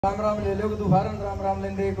राम राम ले लो दोबारा राम राम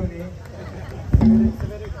लेंदे को नहीं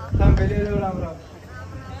हम ले लो राम राम।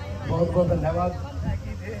 बहुत बहुत धन्यवाद।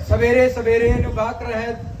 सवेरे सवेरे नुगात रहे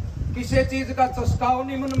किसी चीज का चस्काओ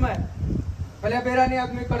नहीं मन में पहले बेरा नहीं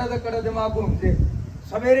आदमी कड़ा दिमाग घूमते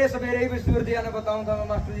सवेरे सवेरे ही विष्णु जी ने बताऊं था, मैं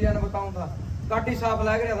मास्टर जी ने बताऊं था, काटी साफ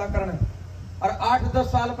लग रहा था करने। और 8-10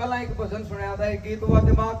 साल पहला एक भजन सुनाया था, एक गीत हुआ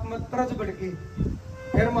दिमाग में तरज बढ़की,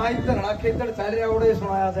 फिर माई धरना खेतर चल रहा उड़े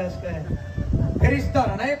सुनाया था इसके। फिर इस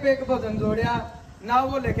धरने पे एक भजन जोड़िया ना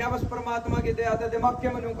वो लिखा बस परमात्मा की दया था दिमाग के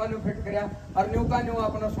में न्यू का न्यू फिट कराया और न्यू का न्यू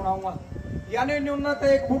अपना सुनाऊंगा। यानी न्यूना तो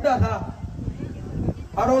एक बूढ़ा था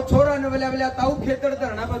और वो छोरा ने बोला ताऊ खेतर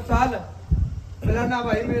धरना पर चाल। बोला ना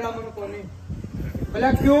भाई मेरा मन को नहीं।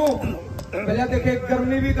 बोला क्यों? बोला देखे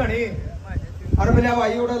गर्मी भी घनी और बोला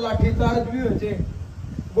भाई उड़ा लाठी चार्ज भी हो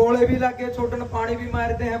गोले भी लगे छोटन पानी भी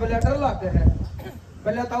मारते हैं। बोला डर लगते है।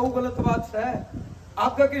 बोला ताऊ गलत बात है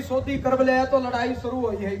आगे की सोती कर बोले तो लड़ाई शुरू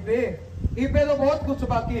हुई है पे तो बहुत कुछ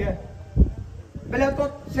बाकी है। बोले तो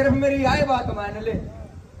सिर्फ मेरी आए बात मान ले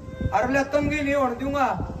और बोले तंगी नहीं होने दूंगा,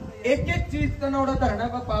 एक एक चीज तनोड़ा धरने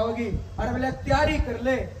पर पाओगी। और बोले तैयारी कर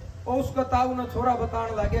ले और उसका ताऊ ने छोरा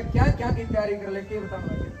बताने लगे क्या क्या की तैयारी कर ले, क्या बताने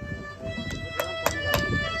लगे।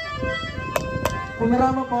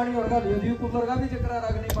 कुमरा में पानी और कुकर का भी चक्रा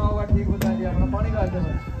रखनी माओगा ठीक बता दिया अपना पानी डाल दे।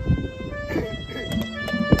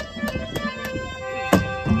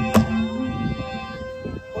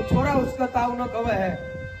 छोरा उसका ताऊ न कव है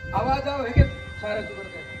आवाज आओ है कि सारे चुकर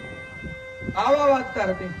के आवाज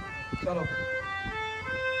करते चलो।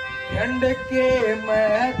 ठंड के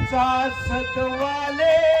मैं चासत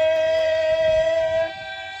वाले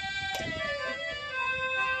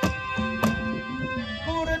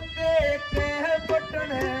कुर्ते के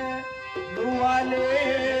बटन वाले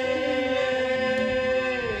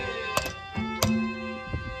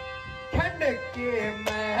ठंड के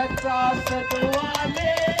मैं चासत वाले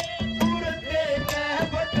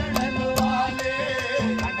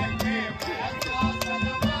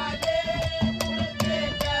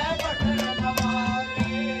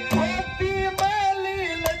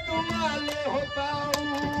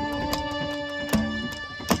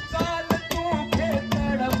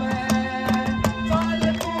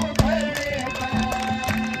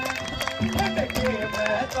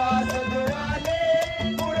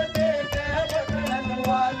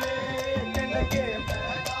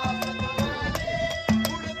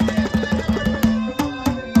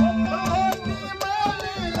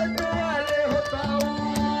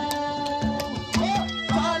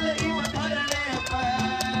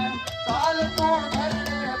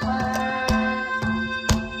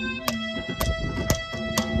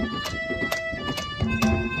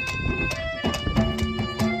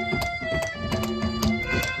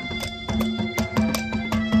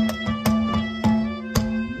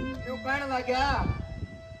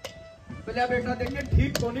बेटा देखिए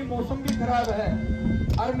ठीक तो नहीं, मौसम भी खराब है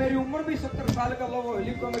और मेरी उम्र भी 70 साल का लोग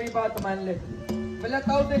होली को मेरी बात मान ले। बोला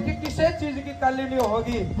ताऊ देखिए किसी चीज की काली नहीं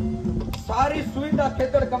होगी, सारी सुविधा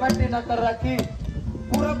खेतर कमेटी न कर रखी,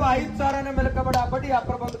 पूरा भाईचारा ने मिलकर बड़ा बढ़िया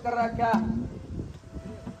प्रबंध कर रखा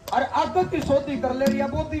और आगे की सोती कर ले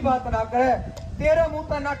रही बोती बात ना करे। तेरे मुंह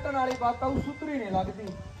तक नाटन वाली बात सुतरी नहीं लगती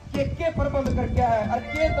के प्रबंध कर क्या है और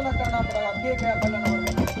के इतना करना पड़ेगा के क्या पहला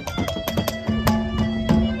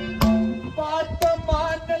बात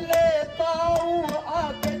मान लेता हूँ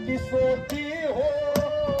आगे की सोती हो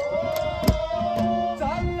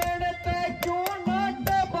चलने ते क्यों नाट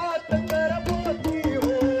बात कर बोती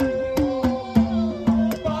हो।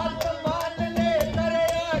 बात मान ले कर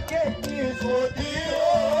आगे की सोती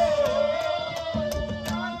हो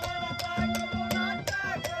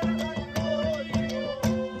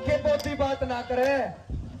के बोती बात ना करे।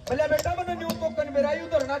 भले बेटा मैंने न्यू तो कन मेरा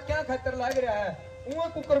उधर ना क्या खतर लग रहा है उहा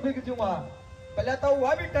कुकर बिक जूंगा। पहले तो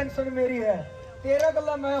वह भी टेंशन मेरी है, तेरा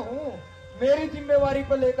गला मैं हूँ, मेरी जिम्मेवारी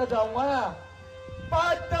पर लेकर जाऊंगा।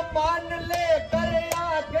 बात मान ले कर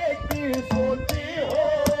आगे की सोती हो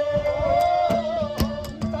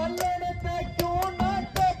चलने पे क्यों ना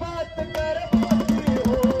तो बात कर बोती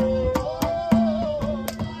हो।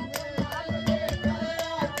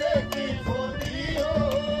 आगे की सोती हो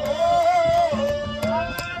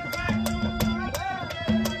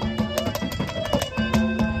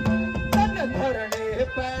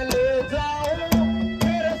पहले जाओ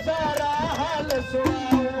फिर सारा हाल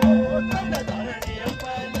सुनाओ तन धरनी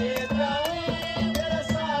पहले जाओ फिर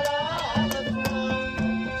सारा हाल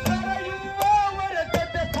सुनाओ।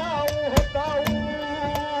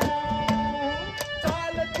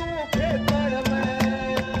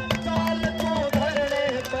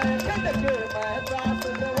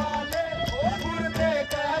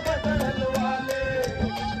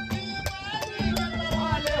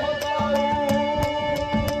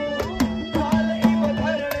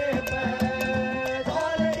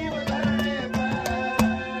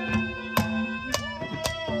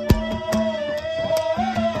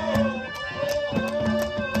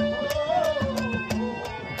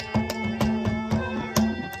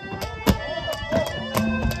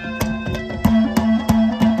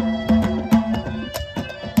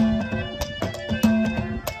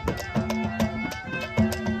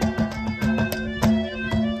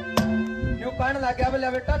 कहने लग गया बोले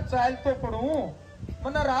बेटा चाल तो पढ़ू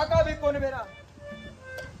मना राह का भी कौन मेरा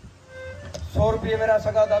 100 रुपये मेरा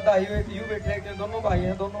सगा दादा यू बैठे के दोनों भाई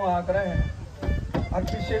हैं दोनों आंक रहे हैं और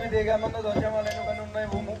पीछे भी देगा मन दोजा वाले ने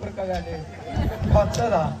वो मुंह पर का गाले खर्चा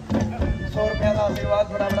था 100 रुपया का आशीर्वाद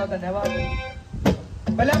बड़ा बड़ा धन्यवाद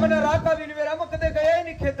भले मैंने राह का भी नहीं मेरा मैं कदे गया ही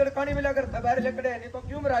नहीं खेत दड़कानी मिला कर बाहर लकड़े नहीं तो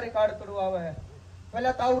क्यों मेरा रिकॉर्ड करुआ हुआ है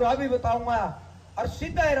पहले ताऊ राह भी बताऊंगा और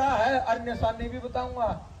सीधा ही राह है और निशानी भी बताऊंगा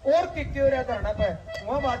और क्यों रहा धरना पे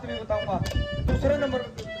वह बात भी बताऊंगा दूसरे नंबर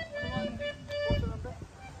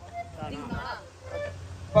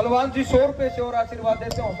बलवान जी 100 रुपए से और आशीर्वाद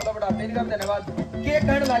देते हौसला बढ़ाते हैं धन्यवाद के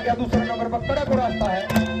कहने लग गया दूसरे नंबर पर कड़ा को रास्ता है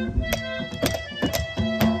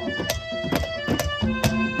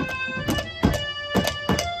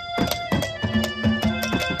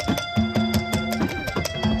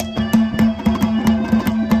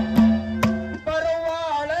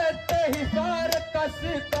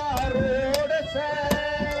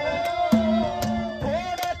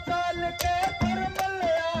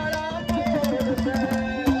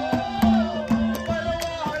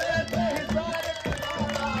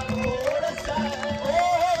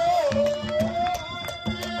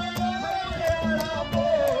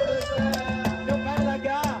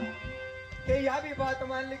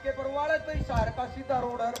सीधा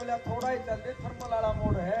रोड है बोला थोड़ा ही चलते थर्मल वाला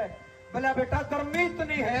मोड़ है बोला बेटा गर्मी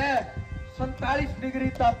इतनी है 47 डिग्री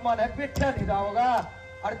तापमान है बैठा नहीं रहा होगा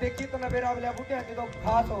और देखिए तो मेरा बोला बुढ़िया की तो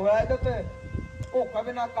खास हो रहा है तो ओ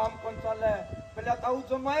कभी ना काम कौन चल है बोला ताऊ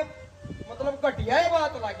जो मैं मतलब घटिया ही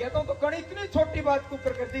बात लग गया तो कड़ी इतनी छोटी बात को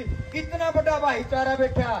ऊपर कर दी इतना बड़ा भाईचारा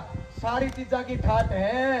बैठा सारी चीजा की ठाट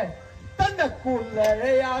है तन कूलर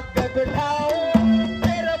आग बिठाओ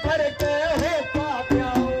मेरे भर के हो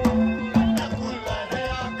पाओ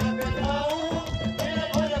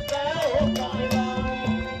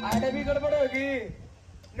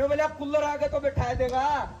बोला कूलर आगे तो बिठा देगा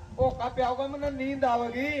ओ का प्याओगा मैंने नींद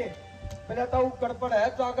आवेगी बोला तो गड़बड़ है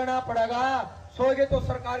जागना पड़ेगा सोएगे तो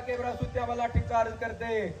सरकार के बड़ा सुतिया वाला ठीक चार्ज कर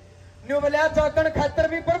दे न्यू बोला जागन खातर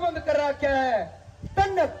भी प्रबंध कर रखा है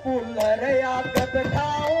तन कूलर आगे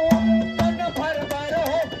बिठाओ तन भर भर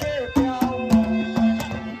होके प्याओ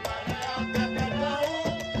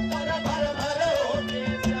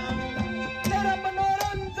तेरा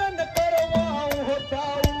मनोरंजन करवाऊं हो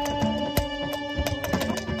जाऊं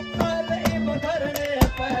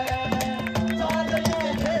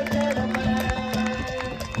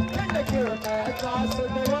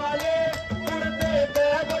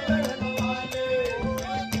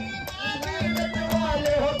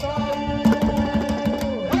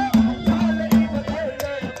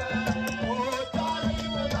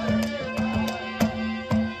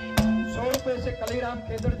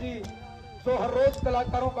खेदर जी जो हर रोज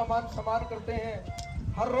कलाकारों का मान सम्मान करते हैं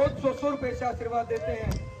हर रोज 100 रुपए से आशीर्वाद देते हैं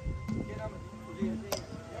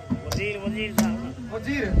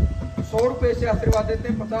वजीर 100 रुपए से आशीर्वाद देते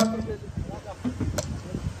हैं 50 रुपए से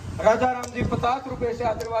राजा राम जी 50 रुपए से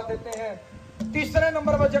आशीर्वाद देते हैं तीसरे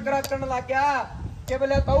नंबर पर जकरा करने लग गया के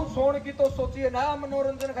बोले ताऊ सोन की तो सोचिए ना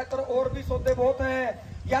मनोरंजन खातर और भी सौदे बहुत हैं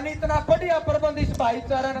यानी इतना बढ़िया प्रबंध इस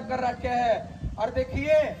भाईचारा ने कर रखा है और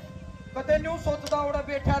देखिए कदे न्यू सोचता होड़ा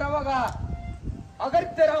बैठा रहेगा अगर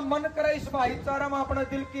तेरा मन करे इस भाईचारा में अपने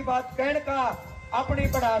दिल की बात कहने का अपनी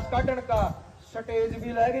पढ़ास काटन का स्टेज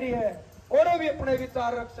भी लग रही है और भी अपने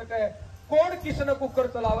विचार रख सके कौन किसने कुकर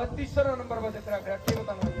चलावा तीसरा नंबर पर जिक्र कर क्या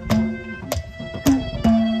बताऊंगा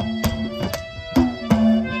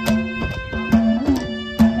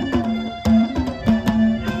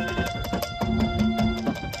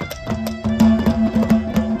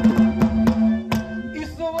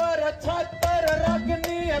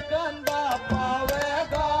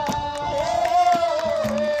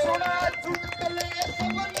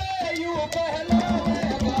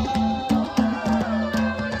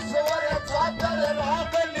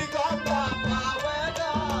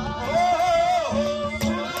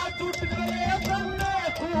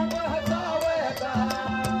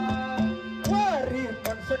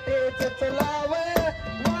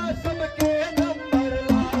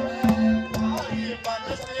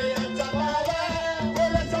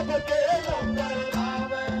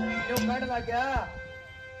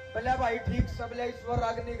बोले भाई ठीक सबले ईश्वर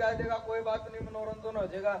रागनी गा देगा कोई बात नहीं मनोरंजन हो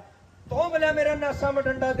जाएगा तो बोले मेरा नशा में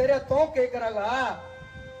डंडा दे रहा तो क्या करेगा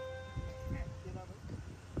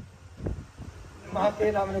माँ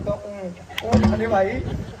के नाम ने तो भाई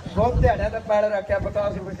बहुत ध्यान है पैर रखे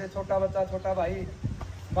 50 रुपए से छोटा बच्चा छोटा भाई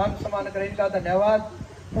मान सम्मान करे इनका धन्यवाद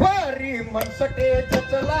वारी मन स्टेज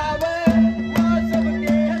चलावे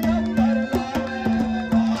सबके नंबर लावे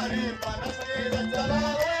वारी मन स्टेज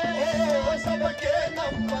चलावे सबके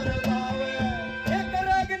नंबर लावे एक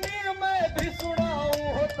रागनी में भी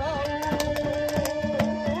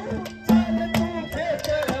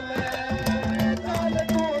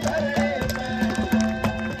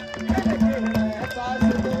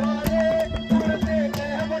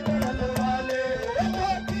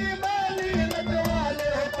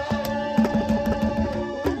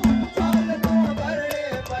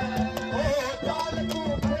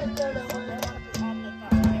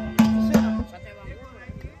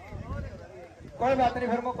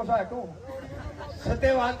को हटू।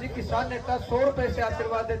 सत्यवान जी किसान नेता 100 रुपए से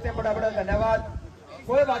आशीर्वाद देते हैं, बड़ा बड़ा धन्यवाद।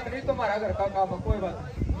 कोई बात नहीं, तुम्हारा घर का काम है, कोई बात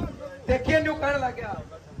नहीं। देखिए न्यू कहने लग गया,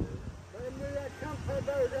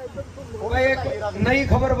 मैं एक नई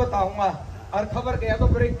खबर बताऊंगा, और खबर गया तो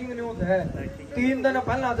ब्रेकिंग न्यूज है। 3 दिन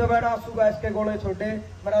पहला जब बेटा सुबह इसके गोले छोटे,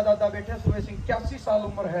 मेरा दादा बेटे सुबह सिंह 81 साल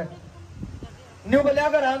उम्र है। न्यू बलिया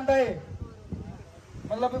कर आंदा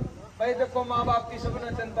मतलब भाई देखो माँ बाप की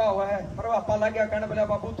सबने चिंता हुआ है, पर पापा लग गया कहने बोला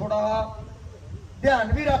बाबू थोड़ा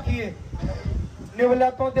ध्यान भी रखिए। न्यू बोला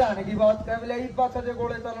तो ध्यान की बात कह बोले इस पास से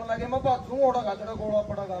गोले चलने लगे, मैं बाजू ओढ़ा तेरा गोला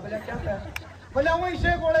पड़ेगा। बोले क्या है, बोले वो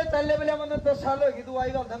इसे गोले चले, बोले मैंने 10 साल होगी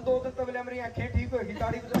दवाई का धन 2 दिन तो बोले मेरी आंखें ठीक होगी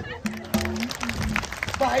दाढ़ी।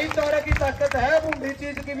 भाई तोरे की ताकत है, बूढ़ी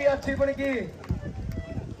चीज की भी अच्छी बन गई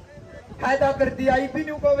फायदा कर दिया। भी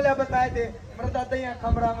न्यू को बोले बताए थे, मेरा दादा ही आंखा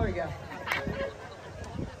बड़ा हो गया।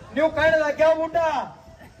 न्यू कहने लग गया बूढ़ा,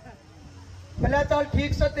 बोले चल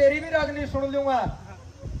ठीक से तेरी भी रागनी सुन लूंगा।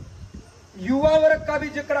 युवा वर्ग का भी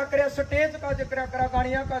जिक्र करे, स्टेज का जिक्र करा,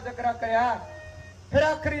 गाड़ियां का जिक्र कराया। फिर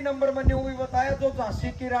आखिरी नंबर में न्यू भी बताया जो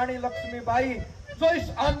झांसी की रानी लक्ष्मीबाई जो इस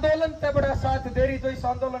आंदोलन से बड़ा साथ दे रही, जो इस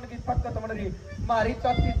आंदोलन की ताकत बन रही, हमारी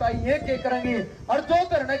चाची ताई ये के करेंगी, और जो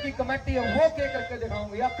धरने की कमेटी है वो के करके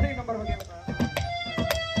दिखाऊंगी। आखिरी नंबर में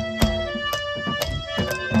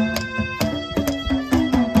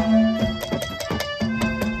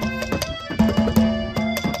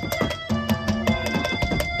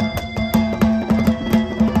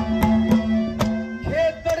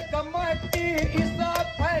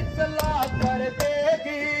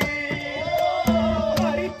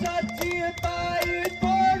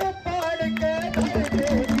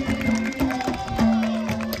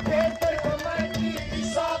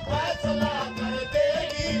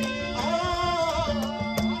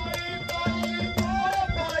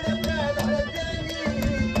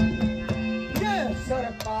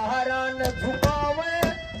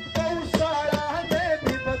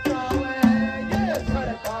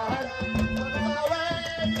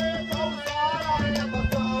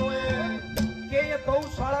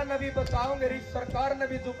बचाओगे, सरकार ने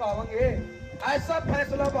भी झुकाओगे। ऐसा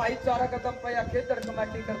फैसला भाईचारा कदम पे या खेतर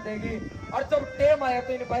कमेटी कर देगी, और जब टेम आया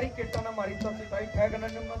तो इन बारी किटन हमारी चौथी ठहरने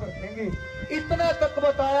में रखेंगे। इतना तक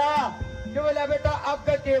बताया कि बोला बेटा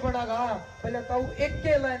आगे के बनेगा, पहले तो एक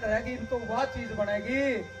के लाइन रहेगी तो वह चीज बनेगी।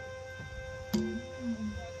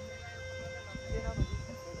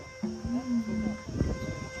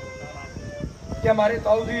 कि हमारे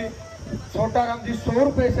ताऊ जी छोटा राम जी 100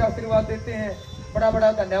 रुपए से आशीर्वाद देते हैं, बड़ा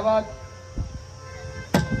बड़ा धन्यवाद।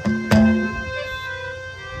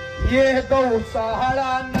 ये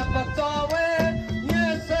गौशाला न बचावे, ये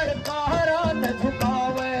सरकार न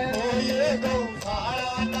झुकावे, ये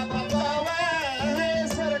गौशाला न बचावे, ये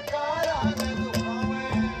सरकार न झुकावे।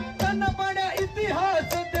 तन बड़ा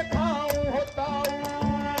इतिहास दिखाऊं होताऊं,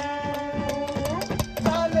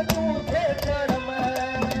 चाल तू खेतर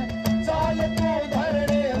में, चाल तू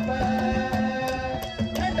धरने में,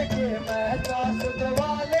 झटके में चास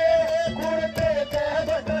दवाले, गुड़ते के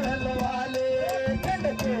बटन वाले,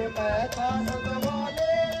 झटके में चास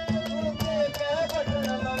दवाले, गुड़ते के बटन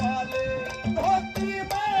वाले, धोती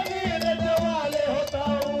में वीर दवाले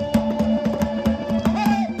होताऊं,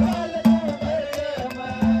 चाल तू धरने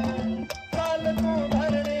में, चाल तू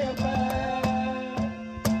धरने में।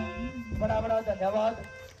 बड़ा बड़ा धन्यवाद।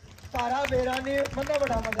 सारा बेरा ने मतलब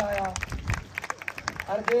बड़ा मजा आया,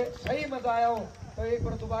 अरे सही मजा आया हो तो एक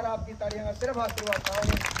बार दोबारा आपकी तालियां का सिर्फ आशीर्वाद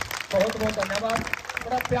चाहेंगे। बहुत बहुत धन्यवाद।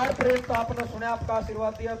 बड़ा प्यार प्रेम तो आपने सुना, आपका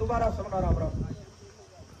आशीर्वाद दिया। दोबारा सुना राम राम।